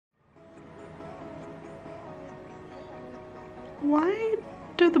Why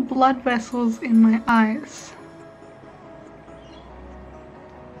do the blood vessels in my eyes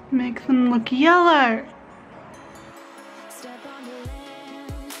make them look yellow?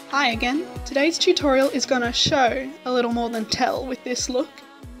 Hi again. Today's tutorial is gonna show a little more than tell with this look.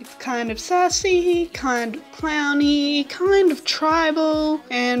 It's kind of sassy, kind of clowny, kind of tribal,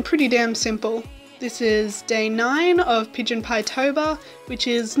 and pretty damn simple. This is day 9 of Pigeon Pie-tober, which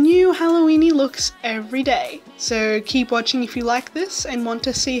is new Halloweeny looks every day. So keep watching if you like this and want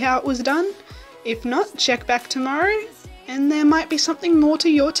to see how it was done. If not, check back tomorrow and there might be something more to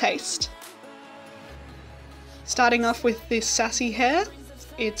your taste. Starting off with this sassy hair.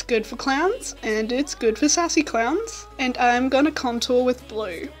 It's good for clowns and it's good for sassy clowns. And I'm gonna contour with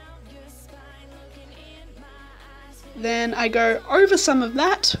blue. Then I go over some of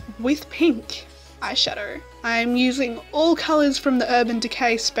that with pink eyeshadow. I'm using all colours from the Urban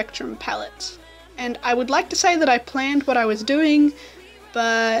Decay Spectrum palette. And I would like to say that I planned what I was doing,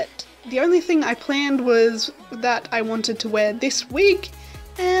 but the only thing I planned was that I wanted to wear this wig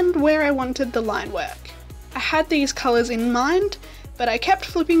and where I wanted the line work. I had these colours in mind, but I kept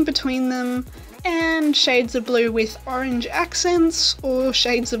flipping between them and shades of blue with orange accents or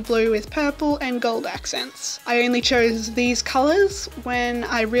shades of blue with purple and gold accents. I only chose these colours when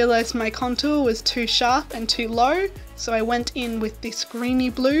I realised my contour was too sharp and too low, so I went in with this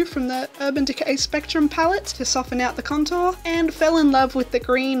greeny blue from the Urban Decay Spectrum palette to soften out the contour and fell in love with the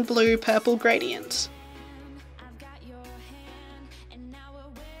green, blue, purple gradient.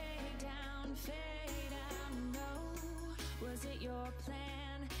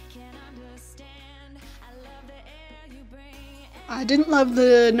 I didn't love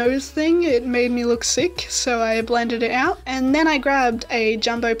the nose thing, it made me look sick, so I blended it out. And then I grabbed a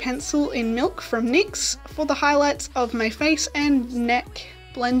jumbo pencil in Milk from NYX for the highlights of my face and neck,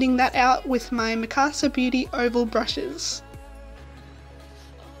 blending that out with my Mikasa Beauty oval brushes.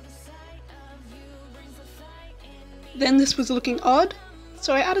 Then this was looking odd,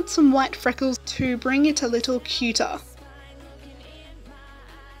 so I added some white freckles to bring it a little cuter.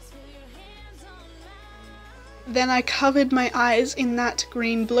 Then I covered my eyes in that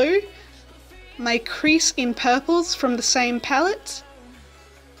green blue, my crease in purples from the same palette,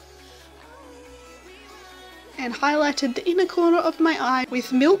 and highlighted the inner corner of my eye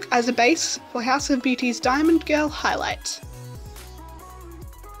with Milk as a base for House of Beauty's Diamond Girl highlight.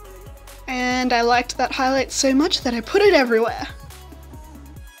 And I liked that highlight so much that I put it everywhere.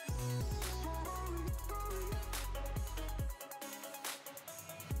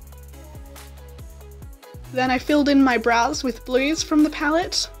 Then I filled in my brows with blues from the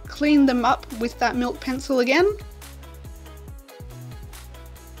palette, cleaned them up with that Milk pencil again,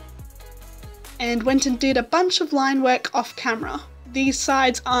 and went and did a bunch of line work off camera. These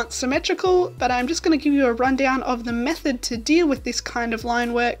sides aren't symmetrical, but I'm just going to give you a rundown of the method to deal with this kind of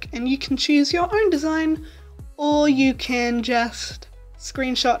line work, and you can choose your own design, or you can just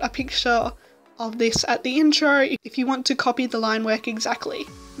screenshot a picture of this at the intro if you want to copy the line work exactly.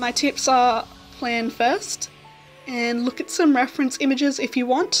 My tips are: plan first and look at some reference images if you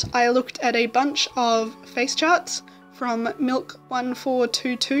want. I looked at a bunch of face charts from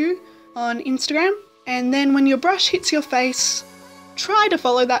Milk1422 on Instagram, and then when your brush hits your face, try to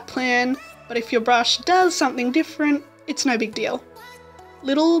follow that plan, but if your brush does something different, it's no big deal.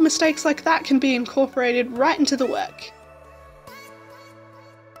 Little mistakes like that can be incorporated right into the work.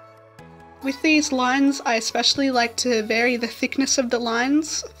 With these lines, I especially like to vary the thickness of the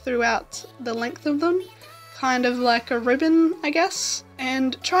lines throughout the length of them, kind of like a ribbon, I guess,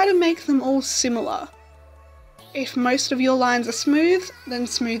 and try to make them all similar. If most of your lines are smooth, then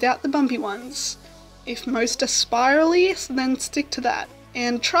smooth out the bumpy ones. If most are spirally, then stick to that.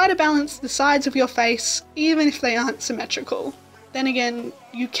 And try to balance the sides of your face, even if they aren't symmetrical. Then again,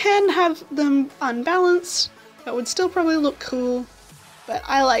 you can have them unbalanced, but would still probably look cool. But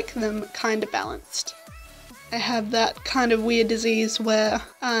I like them kind of balanced. I have that kind of weird disease where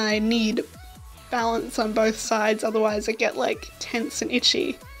I need balance on both sides, otherwise I get like tense and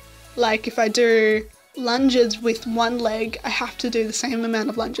itchy. Like if I do lunges with one leg, I have to do the same amount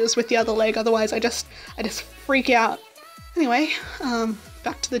of lunges with the other leg, otherwise I just freak out. Anyway,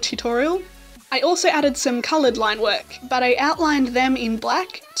 back to the tutorial. I also added some coloured line work, but I outlined them in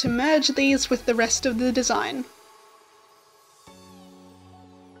black to merge these with the rest of the design.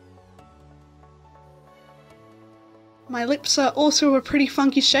 My lips are also a pretty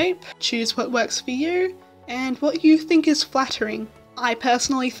funky shape. Choose what works for you and what you think is flattering. I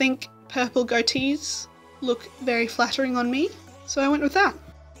personally think purple goatees look very flattering on me, so I went with that.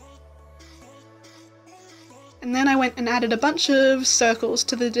 And then I went and added a bunch of circles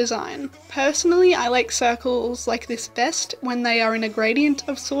to the design. Personally, I like circles like this best when they are in a gradient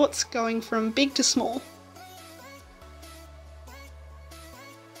of sorts going from big to small.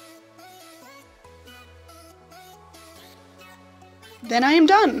 Then I am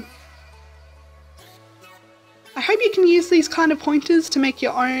done! I hope you can use these kind of pointers to make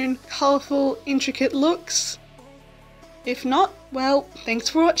your own colourful, intricate looks. If not, well, thanks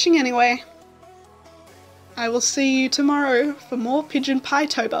for watching anyway. I will see you tomorrow for more Pigeon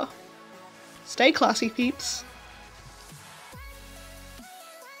Pie-tober. Stay classy, peeps.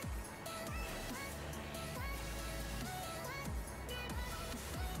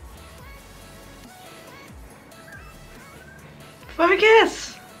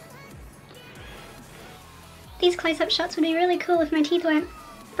 Focus! These close-up shots would be really cool if my teeth weren't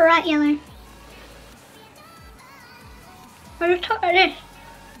bright yellow. On the top of this,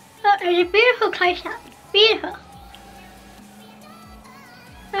 oh, it's a beautiful close-up. Beautiful.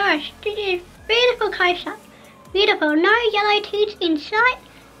 Oh, this is beautiful close-up. Beautiful. No yellow teeth in sight.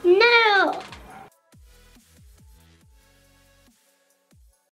 No.